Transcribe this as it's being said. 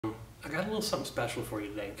got a little something special for you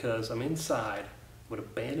today because I'm inside with an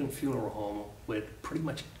abandoned funeral home with pretty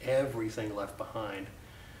much everything left behind.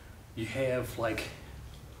 You have like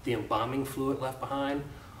the embalming fluid left behind,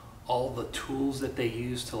 all the tools that they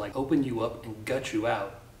use to like open you up and gut you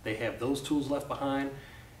out. They have those tools left behind.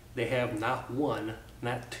 They have not one,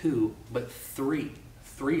 not two, but three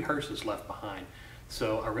hearses left behind.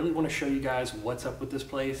 So I really want to show you guys what's up with this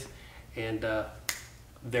place. And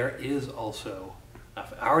there is also, I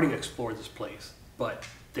already explored this place, but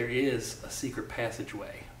there is a secret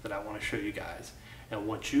passageway that I want to show you guys. And I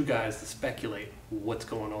want you guys to speculate what's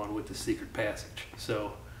going on with the secret passage.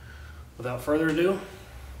 So without further ado,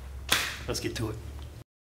 let's get to it.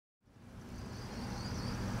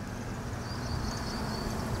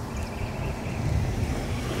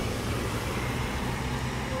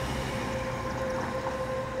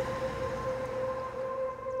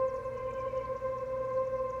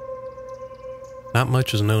 Not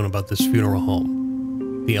much is known about this funeral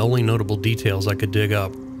home. The only notable details I could dig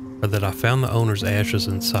up are that I found the owner's ashes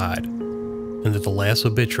inside, and that the last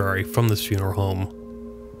obituary from this funeral home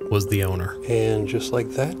was the owner. And just like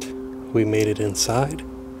that, we made it inside.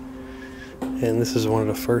 And this is one of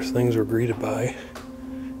the first things we're greeted by,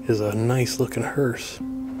 is a nice looking hearse.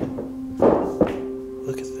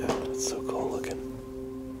 Look at that, that's so cool looking.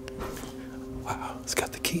 Wow, it's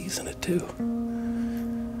got the keys in it too.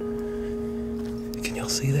 Can y'all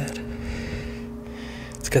see that?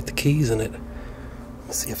 It's got the keys in it.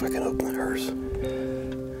 Let's see if I can open the hearse.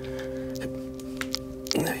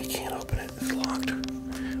 No, you can't open it. It's locked.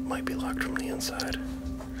 It might be locked from the inside.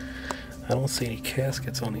 I don't see any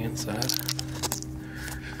caskets on the inside. So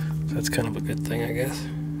that's kind of a good thing, I guess.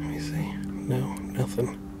 Let me see. No,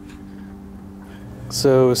 nothing.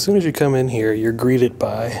 So as soon as you come in here, you're greeted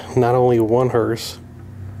by not only one hearse,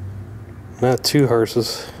 not two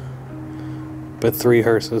hearses, but three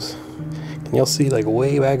hearses. Can y'all see, like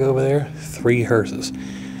way back over there? 3 hearses.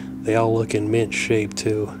 They all look in mint shape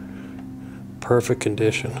too. Perfect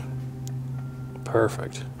condition.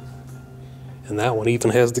 Perfect. And that one even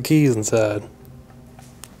has the keys inside.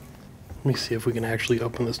 Let me see if we can actually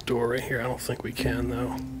open this door right here. I don't think we can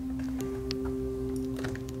though.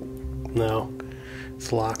 No,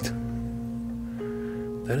 it's locked.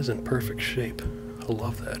 That is in perfect shape. I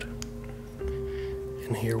love that.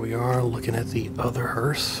 And here we are looking at the other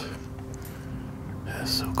hearse.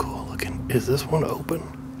 That's so cool looking. Is this one open?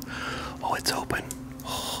 Oh, it's open.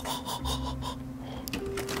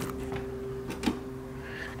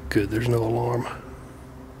 Good, there's no alarm.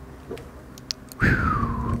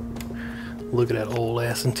 Whew. Look at that old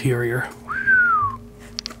ass interior.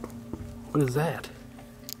 What is that?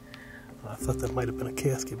 I thought that might have been a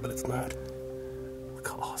casket, but it's not. Look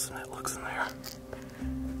how awesome that looks in there.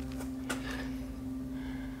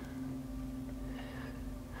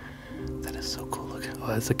 That is so cool looking. Oh,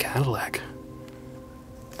 that's a Cadillac.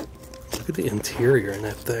 Look at the interior in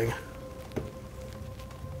that thing.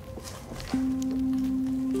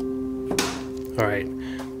 Alright,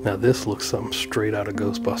 now this looks something straight out of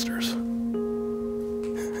Ghostbusters.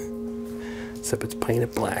 Except it's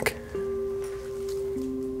painted black.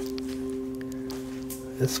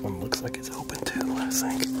 This one looks like it's open too, I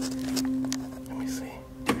think. Let me see.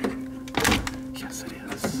 Yes, it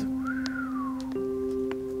is.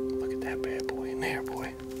 Look at that bad boy in there,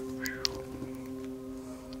 boy.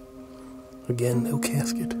 Again, no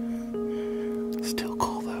casket. Still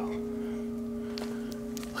cool though.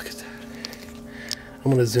 Look at that.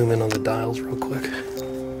 I'm gonna zoom in on the dials real quick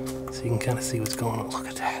so you can kind of see what's going on. Look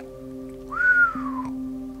at that.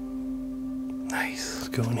 Nice. Let's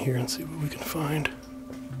go in here and see what we can find.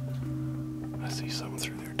 I see something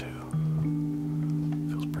through there too.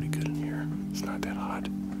 Feels pretty good in here. It's not that hot.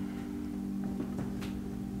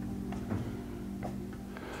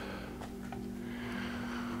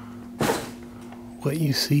 What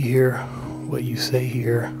you see here, what you say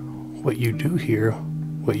here, what you do here,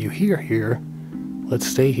 what you hear here, let's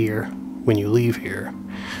stay here when you leave here.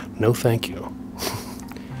 No thank you.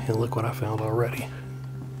 And look what I found already.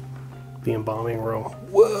 The embalming room.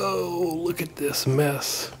 Whoa, look at this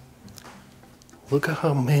mess. Look at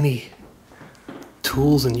how many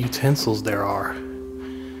tools and utensils there are.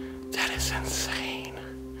 That is insane.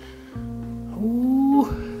 Ooh.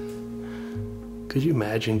 Could you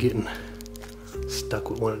imagine getting stuck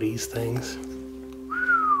with one of these things?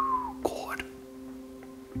 God.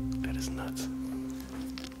 That is nuts.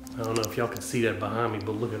 I don't know if y'all can see that behind me,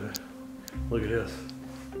 but look at it. Look at this.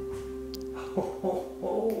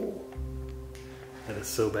 Oh. That is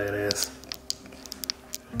so badass.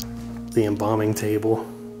 The embalming table.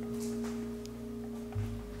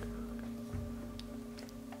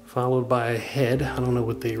 followed by a head. I don't know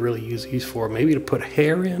what they really use these for. Maybe to put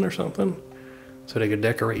hair in or something, so they could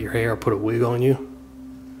decorate your hair or put a wig on you.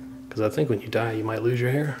 Because I think when you die, you might lose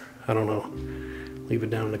your hair. I don't know. Leave it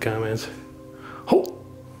down in the comments. Oh!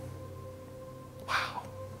 Wow.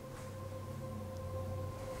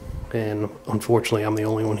 And unfortunately, I'm the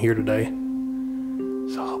only one here today.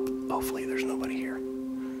 So hopefully there's nobody here.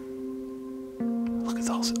 Look at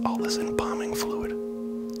all this embalming fluid.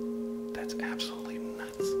 That's absolutely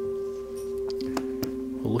nuts.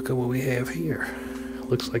 Well, look at what we have here.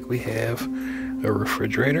 Looks like we have a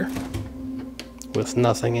refrigerator with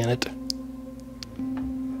nothing in it.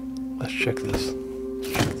 Let's check this.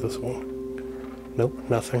 Let's check this one. Nope,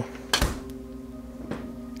 nothing.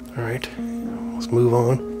 All right, let's move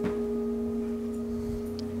on.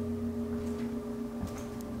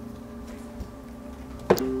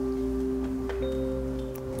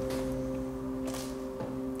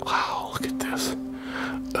 Wow, look at this.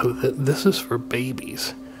 Oh, this is for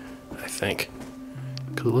babies, I think.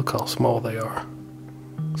 Because look how small they are.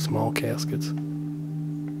 Small caskets.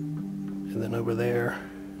 And then over there,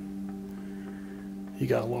 you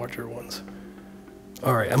got larger ones.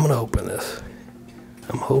 All right, I'm gonna open this.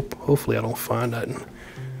 Hopefully I don't find nothing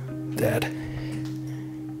that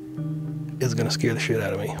is gonna scare the shit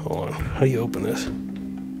out of me. Hold on, how do you open this?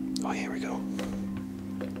 Oh, here we go.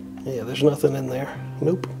 Yeah, there's nothing in there.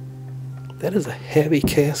 Nope. That is a heavy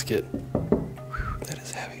casket. Whew, that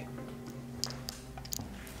is heavy.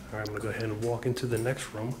 All right, I'm gonna go ahead and walk into the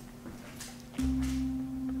next room.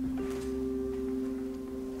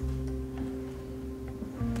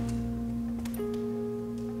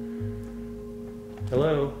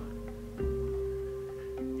 Hello?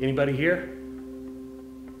 Anybody here?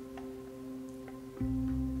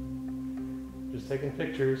 Just taking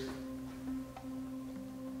pictures.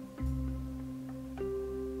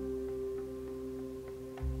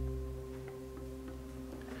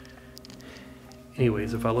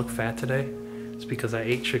 Anyways, if I look fat today, it's because I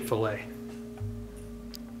ate Chick-fil-A.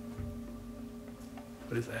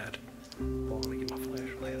 What is that? Oh, let me get my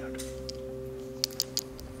flashlight out.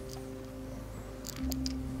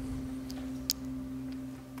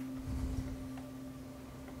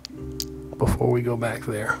 Before we go back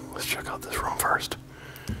there, let's check out this room first.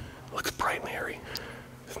 Looks bright and airy.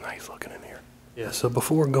 It's nice looking in here. Yeah, so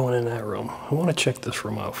before going in that room, I want to check this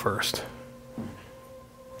room out first.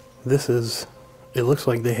 It looks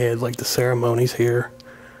like they had like the ceremonies here.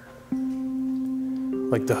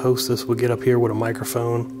 Like the hostess would get up here with a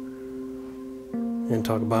microphone and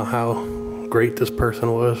talk about how great this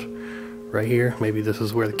person was right here. Maybe this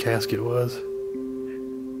is where the casket was.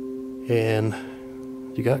 And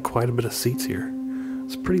you got quite a bit of seats here.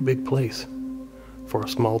 It's a pretty big place for a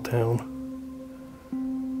small town.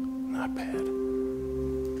 Not bad.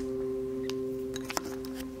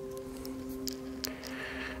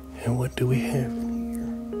 And what do we have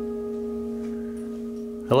here?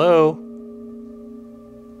 Hello?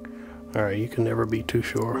 Alright, you can never be too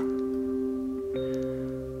sure.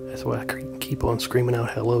 That's why I keep on screaming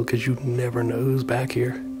out hello, because you never know who's back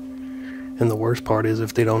here. And the worst part is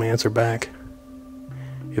if they don't answer back.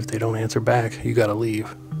 If they don't answer back, you gotta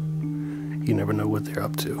leave. You never know what they're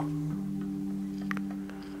up to.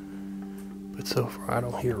 But so far, I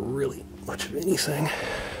don't hear really much of anything.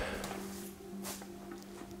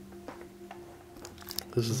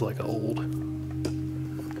 This is like old.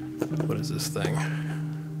 What is this thing?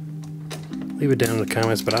 Leave it down in the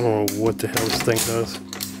comments, but I don't know what the hell this thing does.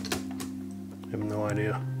 I have no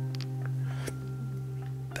idea.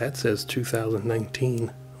 That says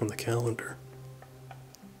 2019 on the calendar.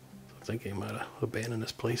 I think they might have abandoned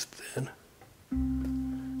this place then.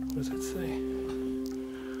 What does it say?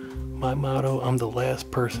 My motto, I'm the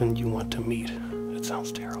last person you want to meet. That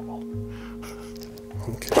sounds terrible.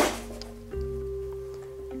 Okay.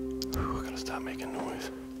 I gotta stop making noise.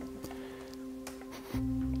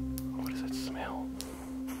 What is that smell?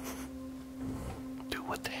 Dude,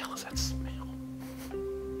 what the hell is that smell?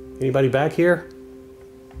 Anybody back here?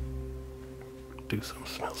 Dude, something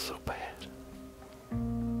smells so bad.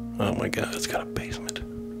 Oh my god, it's got a basement.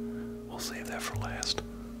 We'll save that for last.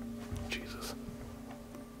 Jesus.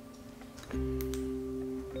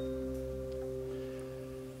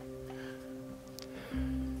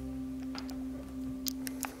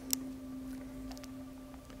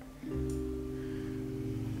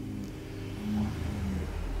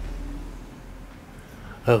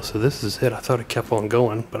 Oh, so this is it. I thought it kept on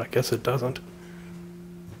going, but I guess it doesn't.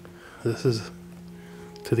 This is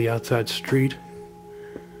to the outside street.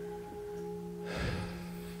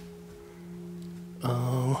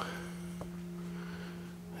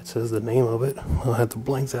 It says the name of it. I'll have to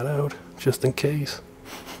blank that out just in case.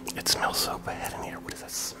 smells so bad in here. What is that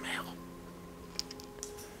smell?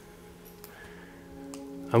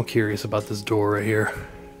 I'm curious about this door right here.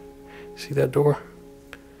 See that door?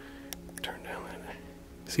 Turn down that.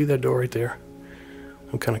 See that door right there?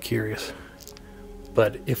 I'm kind of curious.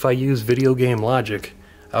 But if I use video game logic,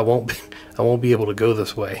 I won't be able to go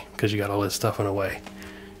this way because you got all this stuff in the way.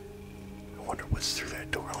 I wonder what's through that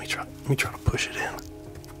door. Let me try to push it in.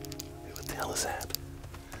 What the hell is that?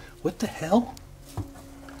 What the hell?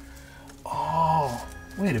 Oh,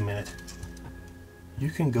 wait a minute. You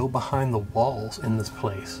can go behind the walls in this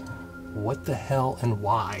place. What the hell and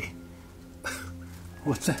why?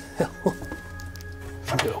 What the hell?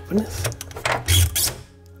 Can you open this?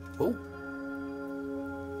 Oh.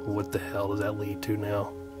 What the hell does that lead to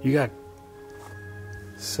now? You got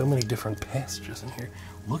so many different passages in here.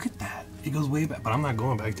 Look at that. It goes way back, but I'm not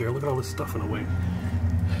going back there. Look at all this stuff in the way.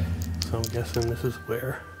 So I'm guessing this is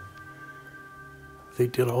where they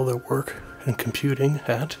did all their work and computing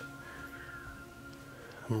at.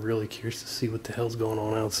 I'm really curious to see what the hell's going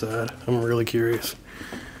on outside. I'm really curious.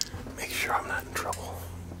 Make sure I'm not in trouble.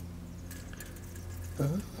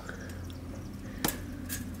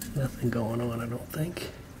 Nothing going on, I don't think.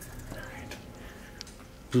 Alright.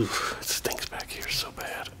 Oof, it stinks back here so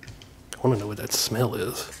bad. I want to know what that smell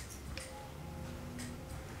is.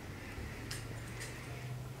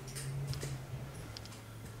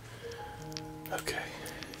 Okay.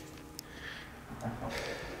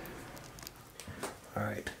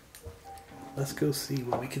 Alright. Let's go see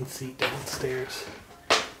what we can see downstairs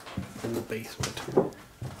in the basement.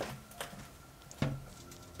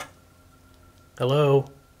 Hello?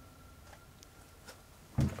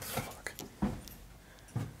 Fuck.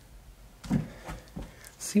 Does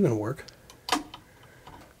this even work?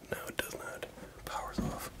 No, it does not. Power's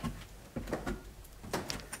off.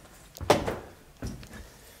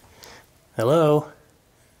 Hello?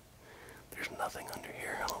 There's nothing under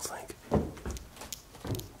here, I don't think.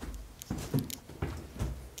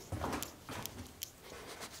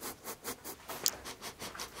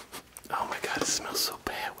 Oh my god, it smells so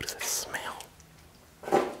bad. What is that smell?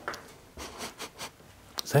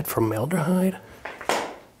 Is that formaldehyde?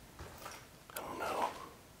 I don't know.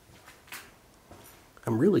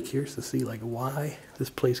 I'm really curious to see like why this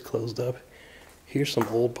place closed up. Here's some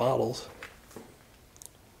old bottles.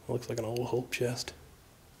 It looks like an old hope chest.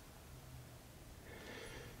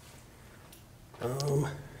 I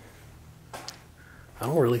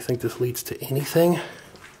don't really think this leads to anything.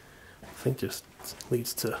 I think just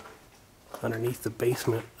leads to underneath the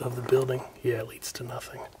basement of the building. Yeah, it leads to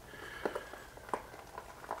nothing.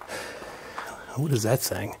 What is that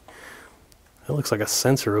thing? That looks like a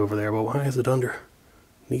sensor over there, but why is it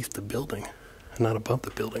underneath the building and not above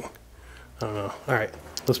the building? I don't know. Alright,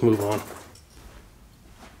 let's move on.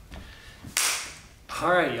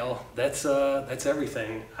 Alright, y'all. That's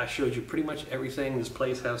everything. I showed you pretty much everything this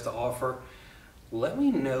place has to offer. Let me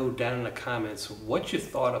know down in the comments what you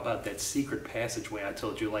thought about that secret passageway I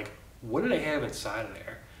told you. Like, what do they have inside of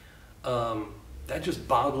there? That just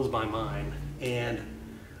boggles my mind. And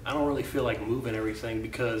I don't really feel like moving everything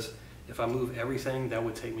because if I move everything, that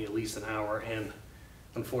would take me at least an hour. And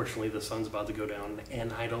unfortunately, the sun's about to go down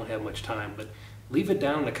and I don't have much time. But leave it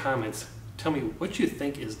down in the comments. Tell me what you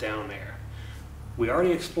think is down there. We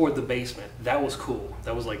already explored the basement. That was cool.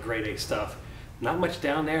 That was like grade A stuff. Not much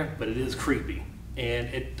down there, but it is creepy. And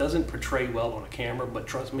it doesn't portray well on a camera, but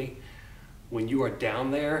trust me, when you are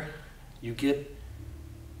down there, you get,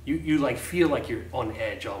 you like feel like you're on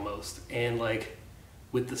edge almost. And like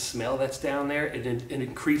with the smell that's down there, it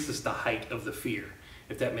increases the height of the fear,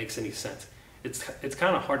 if that makes any sense. It's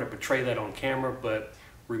kind of hard to portray that on camera, but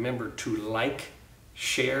remember to like,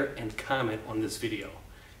 share, and comment on this video.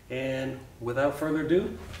 And without further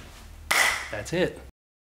ado, that's it.